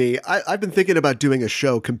it for me. I've been thinking about doing a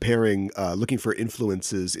show comparing, looking for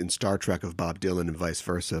influences in Star Trek of Bob Dylan and vice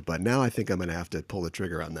versa, but now I think I'm going to have to pull the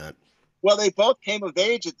trigger on that. Well, they both came of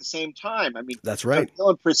age at the same time. I mean, That's right.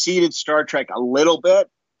 Dylan preceded Star Trek a little bit,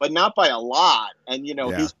 but not by a lot. And,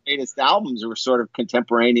 Yeah. his greatest albums were sort of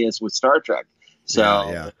contemporaneous with Star Trek.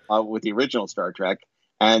 So, Yeah. with the original Star Trek.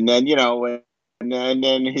 And then, and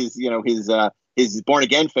then his Born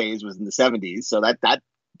Again phase was in the 70s. So that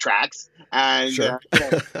tracks. And, Sure.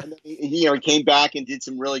 and then he came back and did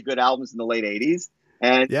some really good albums in the late 80s.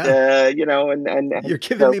 And, Yeah. and You're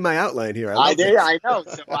giving me my outline here. I know.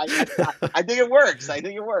 So I think it works. All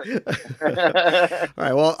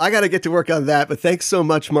right. Well, I got to get to work on that. But thanks so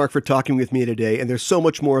much, Mark, for talking with me today. And there's so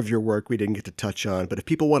much more of your work we didn't get to touch on. But if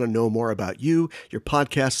people want to know more about you, your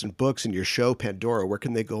podcasts and books and your show, Pandora, where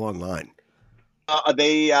can they go online?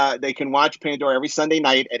 They can watch Pandora every Sunday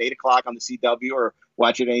night at 8:00 on the CW, or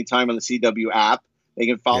watch it anytime on the CW app. They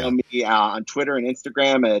can follow me on Twitter and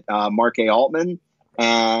Instagram at Mark A. Altman.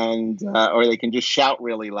 And or they can just shout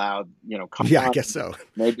really loud, come on. I guess so.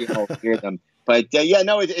 Maybe I'll hear them. But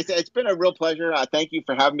it's been a real pleasure. Thank you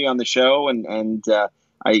for having me on the show, and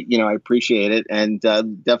I appreciate it, and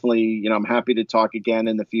definitely I'm happy to talk again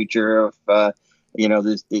in the future.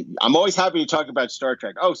 I'm always happy to talk about Star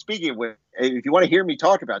Trek. Oh, speaking of which, if you want to hear me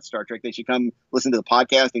talk about Star Trek, they should come listen to the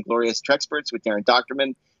podcast Inglorious Treksperts with Darren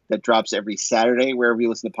Doctorman that drops every Saturday wherever you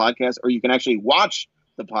listen to podcasts, or you can actually watch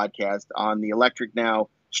the podcast on the Electric Now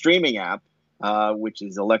streaming app, which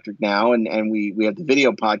is Electric Now, and we have the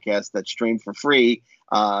video podcast that's streamed for free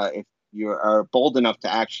if you are bold enough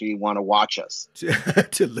to actually want to watch us.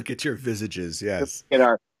 To look at your visages, yes. At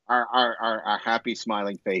our happy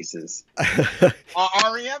smiling faces.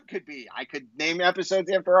 REM could be. I could name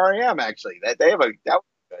episodes after REM, actually.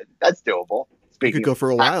 That's doable. You could go for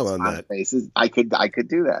a while on that. Faces. I could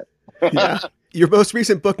do that. Yeah. Your most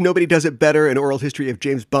recent book, Nobody Does It Better, An Oral History of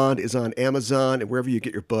James Bond, is on Amazon and wherever you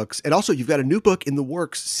get your books. And also, you've got a new book in the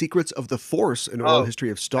works, Secrets of the Force, An Oral History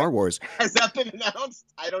of Star Wars. Has that been announced?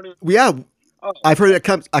 I don't even... Yeah. Oh. I've heard it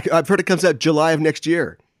comes out July of next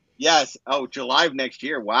year. Yes. Oh, July of next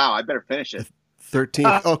year. Wow. I better finish it.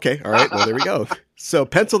 13th. Okay. All right. Well, there we go. So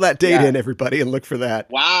pencil that date in, everybody, and look for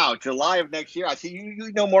that. Wow. July of next year. I see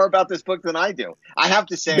you know more about this book than I do. I have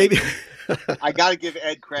to say, maybe I got to give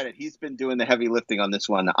Ed credit. He's been doing the heavy lifting on this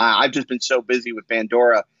one. I've just been so busy with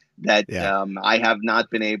Pandora that I have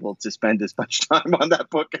not been able to spend as much time on that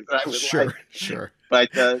book as I would like. Sure.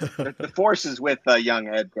 But the Force is with young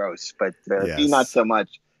Ed Gross, but he not so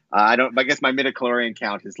much. I guess my midichlorian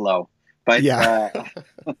count is low. But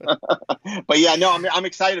but yeah, no, I'm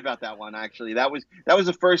excited about that one. Actually, that was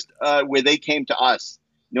the first where they came to us.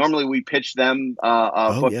 Normally, we pitched them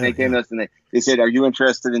a book. They came to us and they said, "Are you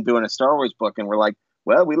interested in doing a Star Wars book?" And we're like,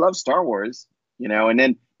 "Well, we love Star Wars, And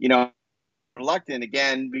then reluctant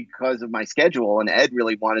again because of my schedule, and Ed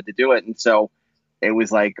really wanted to do it, and so it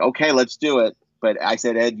was like, okay, let's do it. But I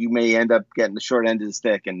said, Ed, you may end up getting the short end of the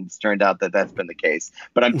stick, and it's turned out that that's been the case.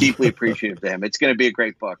 But I'm deeply appreciative to him. It's going to be a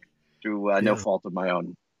great book. Through no fault of my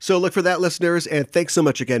own. So look for that, listeners, and thanks so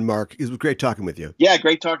much again, Mark. It was great talking with you. Yeah,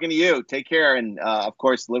 great talking to you. Take care, and of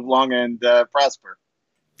course, live long and prosper.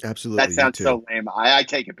 Absolutely. That sounds so lame. I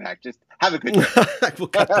take it back. Just have a good day. We'll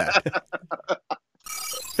cut that.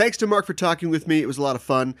 Thanks to Mark for talking with me. It was a lot of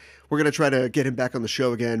fun. We're going to try to get him back on the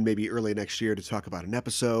show again, maybe early next year, to talk about an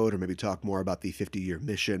episode or maybe talk more about the 50-year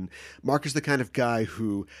mission. Mark is the kind of guy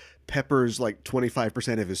who peppers like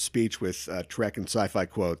 25% of his speech with Trek and sci-fi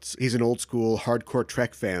quotes. He's an old school, hardcore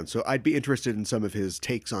Trek fan, so I'd be interested in some of his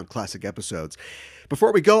takes on classic episodes.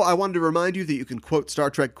 Before we go, I wanted to remind you that you can quote Star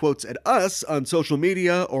Trek quotes at us on social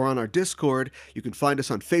media or on our Discord. You can find us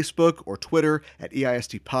on Facebook or Twitter at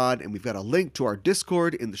EISTPod, and we've got a link to our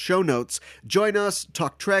Discord in the show notes. Join us,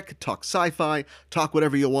 talk Trek, talk sci-fi, talk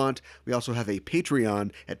whatever you want. We also have a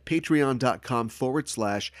Patreon at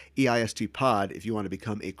patreon.com/EISTPod. If you want to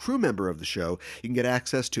become a crew member of the show, you can get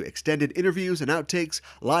access to extended interviews and outtakes,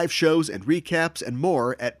 live shows and recaps, and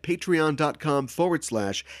more at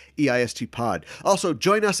patreon.com/EISTPod. Also,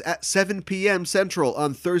 join us at 7 p.m. Central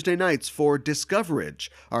on Thursday nights for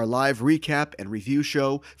Discoverage, our live recap and review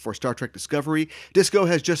show for Star Trek Discovery. Disco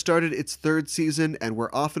has just started its third season, and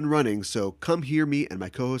we're off and running, so come hear me and my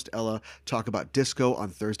co-host Ella talk about Disco on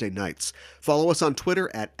Thursday nights. Follow us on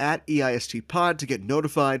Twitter at EISTPod to get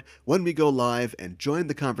notified when we go live, and join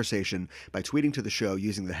the conversation by tweeting to the show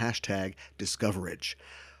using the hashtag Discoverage.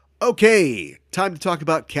 Okay, time to talk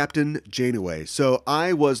about Captain Janeway. So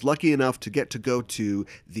I was lucky enough to get to go to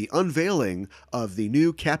the unveiling of the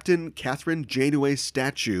new Captain Catherine Janeway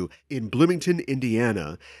statue in Bloomington,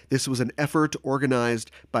 Indiana. This was an effort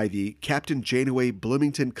organized by the Captain Janeway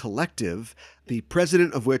Bloomington Collective. the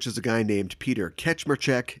president of which is a guy named Peter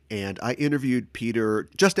Ketchmarchek, and I interviewed Peter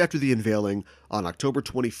just after the unveiling on October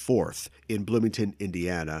 24th in Bloomington,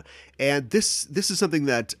 Indiana. And this is something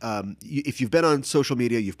that, if you've been on social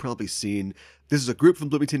media, you've probably seen. This is a group from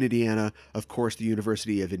Bloomington, Indiana. Of course, the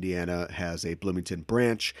University of Indiana has a Bloomington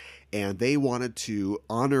branch, and they wanted to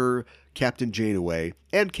honor Captain Janeway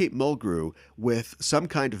and Kate Mulgrew with some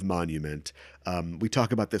kind of monument. We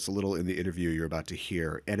talk about this a little in the interview you're about to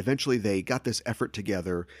hear, and eventually they got this effort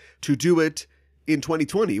together to do it in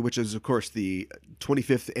 2020, which is, of course, the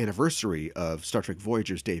 25th anniversary of Star Trek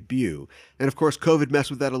Voyager's debut. And, of course, COVID messed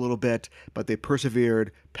with that a little bit, but they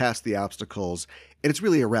persevered, passed the obstacles, and it's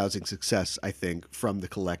really a rousing success, I think, from the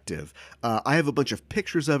collective. I have a bunch of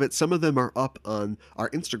pictures of it. Some of them are up on our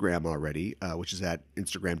Instagram already, which is at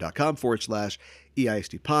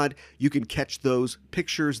instagram.com/EISDpod. You can catch those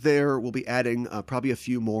pictures there. We'll be adding probably a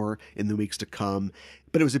few more in the weeks to come.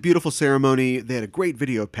 But it was a beautiful ceremony. They had a great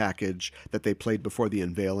video package that they played before the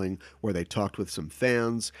unveiling where they talked with some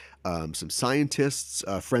fans, some scientists,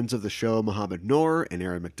 friends of the show, Mohammed Noor and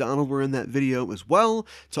Aaron McDonald were in that video as well,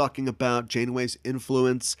 talking about Janeway's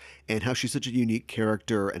influence and how she's such a unique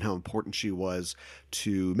character and how important she was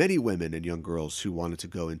to many women and young girls who wanted to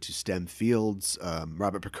go into STEM fields.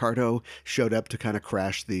 Robert Picardo showed up to kind of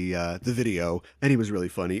crash the video, and he was really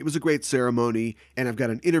funny. It was a great ceremony, and I've got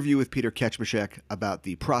an interview with Peter Ketchmarchek about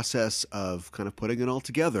the process of kind of putting it all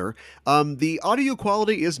together. The audio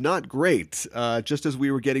quality is not great. Just as we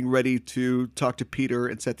were getting ready to talk to Peter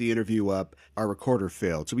and set the interview up, our recorder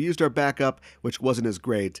failed. So we used our backup, which wasn't as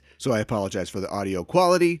great, so I apologize for the audio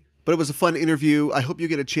quality. But it was a fun interview. I hope you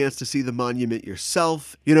get a chance to see the monument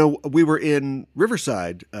yourself. You know, we were in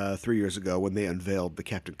Riverside 3 years ago when they unveiled the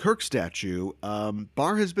Captain Kirk statue.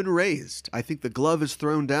 Bar has been raised. I think the glove is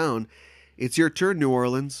thrown down. It's your turn, New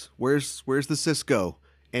Orleans. Where's the Cisco?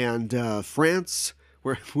 And France,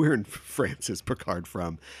 where in France is Picard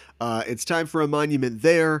from? It's time for a monument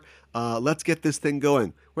there. Let's get this thing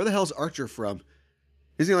going. Where the hell's Archer from?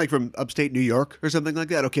 Isn't he like from upstate New York or something like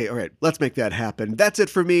that? Okay, all right, let's make that happen. That's it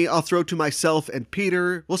for me. I'll throw to myself and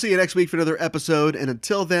Peter. We'll see you next week for another episode, and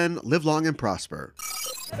until then, live long and prosper.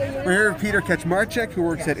 We're here with Peter Ketchmarchek, who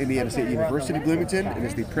works at Indiana State University, Bloomington, and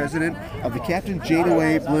is the president of the Captain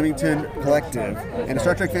Janeway Bloomington Collective, and a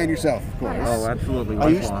Star Trek fan yourself, of course. Oh, absolutely.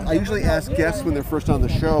 I usually ask guests when they're first on the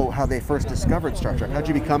show how they first discovered Star Trek. How'd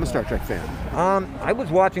you become a Star Trek fan? I was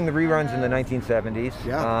watching the reruns in the 1970s.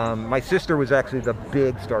 Yeah. My sister was actually the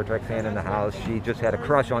big Star Trek fan in the house. She just had a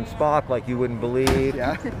crush on Spock like you wouldn't believe.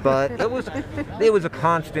 Yeah. But it was a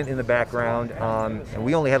constant in the background. And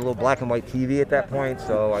we only had a little black and white TV at that point,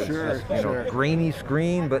 so I was just, grainy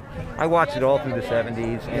screen, but I watched it all through the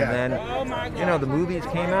 70s. And then, the movies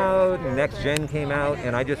came out, and Next Gen came out,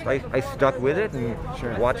 and I stuck with it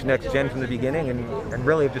and watched Next Gen from the beginning, and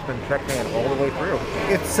really have just been a Trek fan all the way through.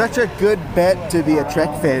 It's such a good bet to be a Trek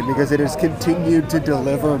fan because it has continued to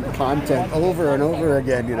deliver content over and over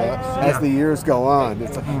again, as the years go on.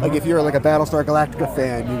 It's like if you're like a Battlestar Galactica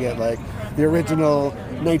fan, you get like the original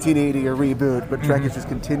 1980 or reboot, but Trek is just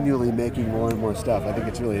continually making more and more stuff. I think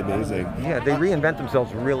it's really amazing. Yeah, they reinvent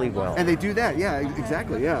themselves really well. And they do that, yeah,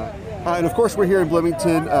 exactly, yeah. And of course, we're here in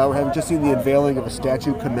Bloomington. We're having just seen the unveiling of a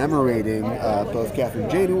statue commemorating both Captain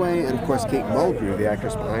Janeway and, of course, Kate Mulgrew, the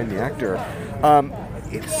actress behind the actor.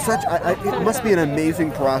 It's such. It must be an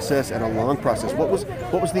amazing process and a long process. What was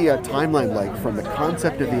the timeline like from the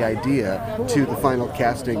concept of the idea to the final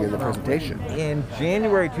casting and the presentation? In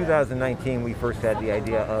January 2019, we first had the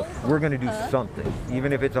idea of we're going to do something,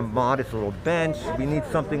 even if it's a modest little bench. We need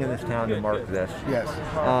something in this town to mark this. Yes.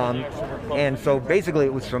 And so basically,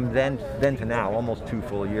 it was from then to now, almost 2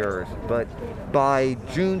 full years. But by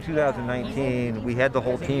June 2019, we had the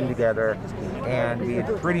whole team together, and we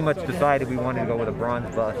had pretty much decided we wanted to go with a bronze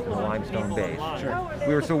bust and a limestone base. Sure.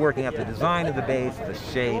 We were still working out the design of the base, the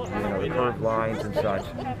shape, the curved lines and such.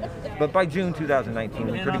 But by June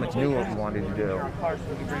 2019, we pretty much knew what we wanted to do.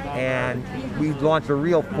 And we launched a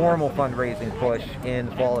real formal fundraising push in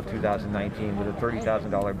the fall of 2019 with a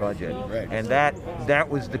 $30,000 budget. Right. And that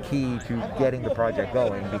was the key to getting the project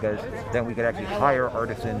going, because then we could actually hire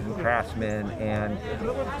artisans and craftsmen and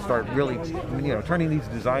start really, turning these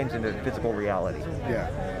designs into physical reality. Yeah.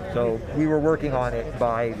 So we were working on it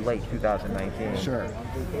by late 2019. Sure.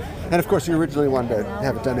 And of course, you originally wanted to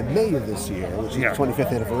have it done in May of this year, which is the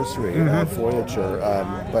 25th anniversary of Voyager.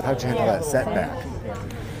 But how'd you handle that setback?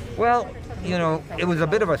 Well, it was a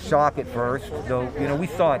bit of a shock at first, though, we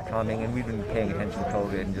saw it coming, and we've been paying attention to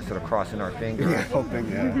COVID and just sort of crossing our fingers. Yeah, hoping,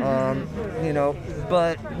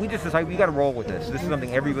 But we just decided we got to roll with this. This is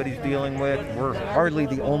something everybody's dealing with. We're hardly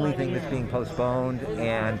the only thing that's being postponed,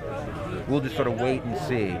 and we'll just sort of wait and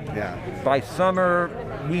see. Yeah. By summer,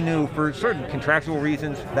 we knew for certain contractual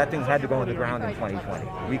reasons that things had to go on the ground in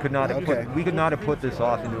 2020. We could not have put this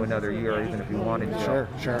off into another year, even if we wanted to.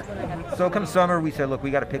 Sure. So come summer, we said, look,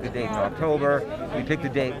 we got to pick a date in October. We picked a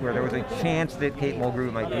date where there was a chance that Kate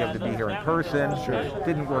Mulgrew might be able to be here in person. Sure.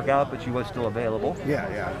 Didn't work out, but she was still available.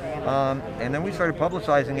 Yeah. And then we started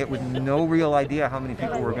publicizing it with no real idea how many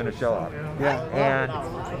people were going to show up. Yeah. And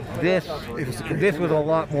this was a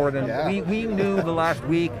lot more than we knew the last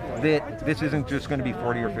week that this isn't just going to be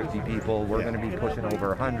 40 or 50 people. We're going to be pushing over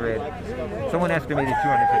 100. Someone estimated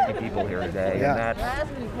 250 people here today,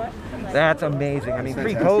 and that's amazing. I mean,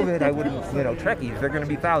 pre-COVID, I wouldn't, Trekkies, they're going to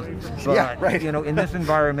be thousands. But, in this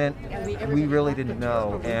environment, we really didn't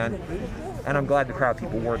know. And I'm glad the crowd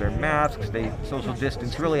people wore their masks. They social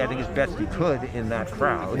distanced really, I think, as best you could in that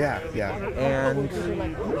crowd. Yeah. And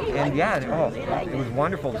it was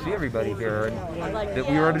wonderful to see everybody here, and that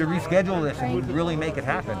we were able to reschedule this and really make it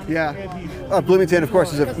happen. Yeah. Bloomington, of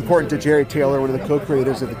course, is important to Jerry Taylor, one of the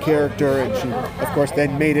co-creators of the character, and she, of course,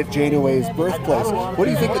 then made it Janeway's birthplace. What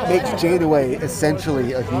do you think that makes Janeway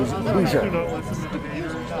essentially a Hoosier?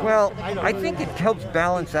 Well, I think it helps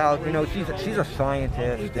balance out, she's a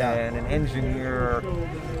scientist and an engineer,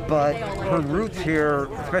 but her roots here,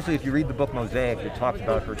 especially if you read the book Mosaic that talks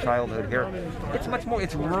about her childhood here, it's much more,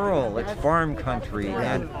 it's rural, it's farm country,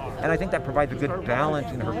 and I think that provides a good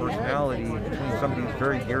balance in her personality between somebody who's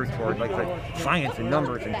very geared toward like the science and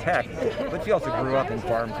numbers and tech, but she also grew up in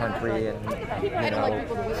farm country and,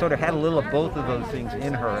 sort of had a little of both of those things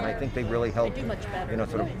in her, and I think they really helped,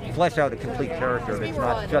 sort of flesh out a complete character that's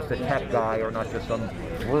not just a tech guy or not just some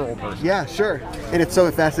rural person. Yeah, sure. And it's so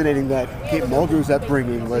fascinating that Kate Mulgrew's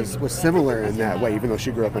upbringing was similar in that way, even though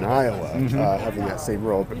she grew up in Iowa, having that same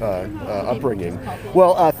rural upbringing.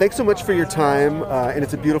 Well, thanks so much for your time, and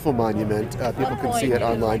it's a beautiful monument. People can see it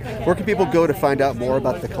online. Where can people go to find out more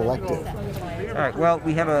about the collective? All right, well,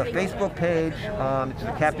 we have a Facebook page. It's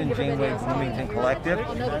the Captain Janeway Bloomington Collective.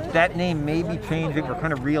 That name may be changing. We're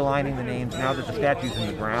kind of realigning the names now that the statue's in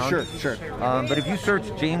the ground. Sure. But if you search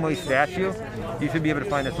Janeway statue, you should be able to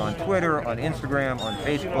find us on Twitter, on Instagram, on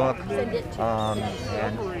Facebook,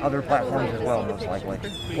 and other platforms as well, most likely.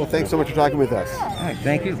 Well, thanks so much for talking with us. All right,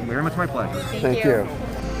 thank you. Very much my pleasure. Thank you.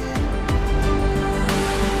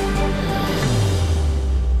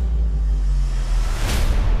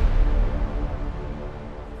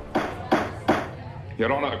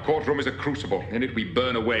 Your Honor, a courtroom is a crucible. In it we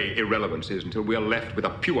burn away irrelevancies until we are left with a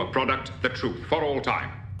pure product, the truth, for all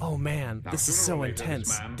time. Oh man, this is so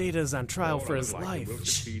intense. Data's on trial for his life.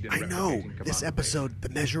 I know. This episode, The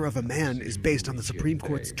Measure of a Man, is based on the Supreme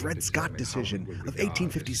Court's Dred Scott decision of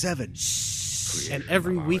 1857. And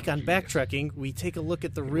every week on Backtracking, we take a look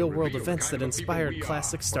at the real-world events that inspired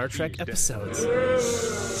classic Star Trek episodes.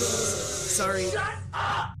 Sorry. Shut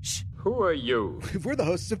up! Shh. Who are you? We're the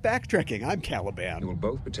hosts of Backtracking. I'm Caliban. You will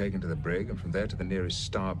both be taken to the brig and from there to the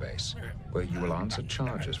nearest starbase, where you will answer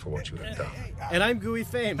charges for what you have done. And I'm Gooey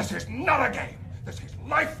Fame. This is not a game. This is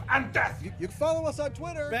life and death. You can follow us on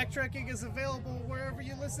Twitter. Backtracking is available wherever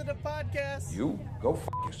you listen to podcasts. You go f***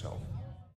 yourself.